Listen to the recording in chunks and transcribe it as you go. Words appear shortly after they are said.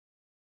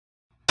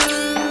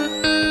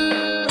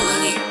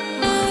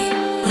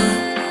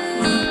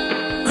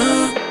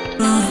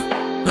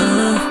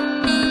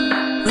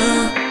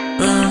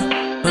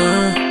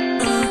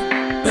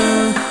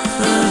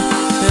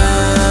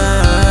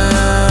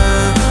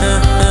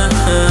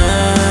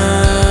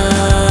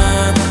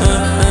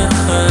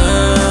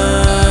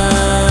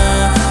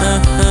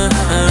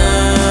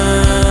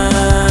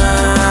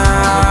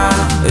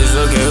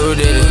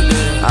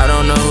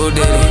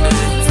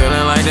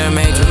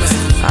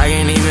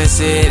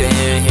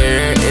sitting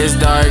here, it's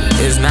dark,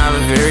 it's not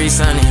very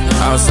sunny.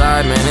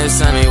 Outside, man, it's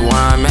sunny.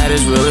 Where I'm at,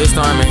 it's really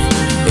stormy.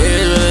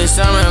 It's really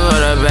stormy for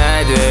the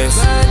bad days,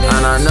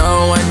 and I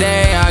know one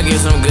day I'll get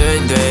some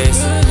good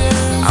days.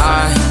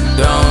 I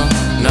don't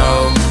know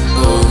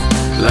who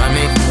love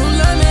me.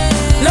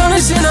 No,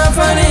 this shit not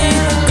funny.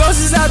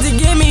 Ghosts is out to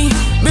get me,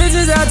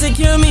 bitches out to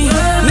kill me,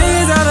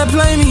 niggas out to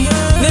play me,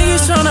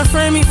 niggas tryna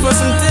frame me for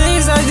some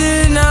things I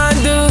did not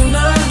do.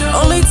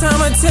 Only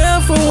time I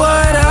tell for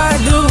what I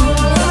do.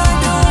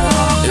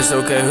 It's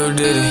okay, who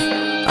did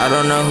it? I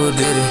don't know who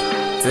did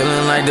it.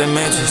 Feeling like the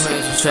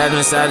Matrix, trapped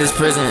inside this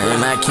prison,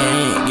 and I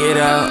can't get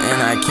out,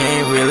 and I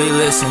can't really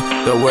listen.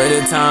 The way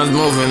the time's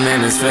moving,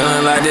 man, it's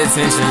feeling like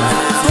detention.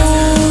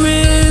 Who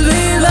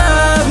really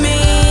love me?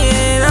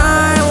 And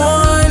I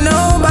want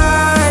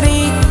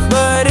nobody.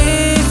 But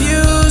if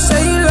you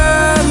say you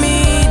love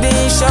me,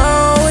 then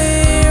show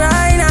it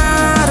right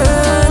now to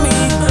me.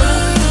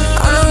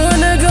 I don't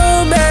wanna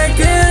go back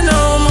there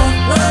no more.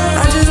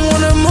 I just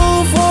wanna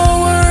move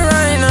forward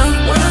right now.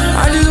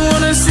 I just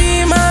wanna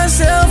see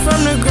myself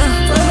from the ground,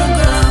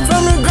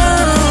 from the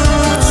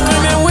ground.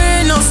 Screaming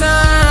with no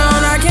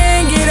sound, I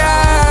can't get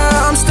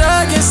out. I'm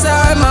stuck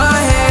inside my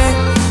head.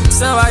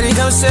 Somebody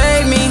come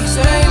save me,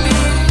 save me.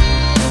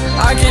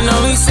 I can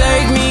only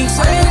save me,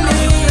 save me.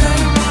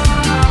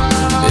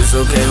 It's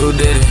okay, who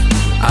did it?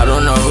 I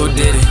don't know who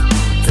did it.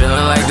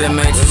 Feeling like the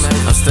Matrix,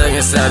 I'm stuck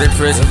inside the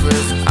prison.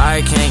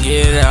 I can't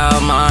get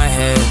out my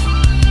head.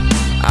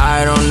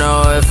 I don't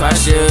know if I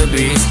should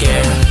be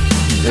scared.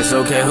 It's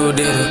okay, who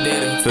did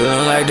it?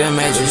 Feeling like the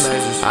Matrix,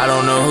 I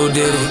don't know who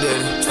did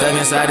it. Stuck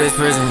inside this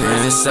prison,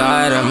 and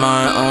inside of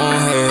my own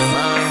head.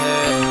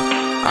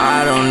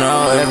 I don't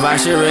know if I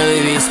should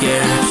really be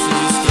scared.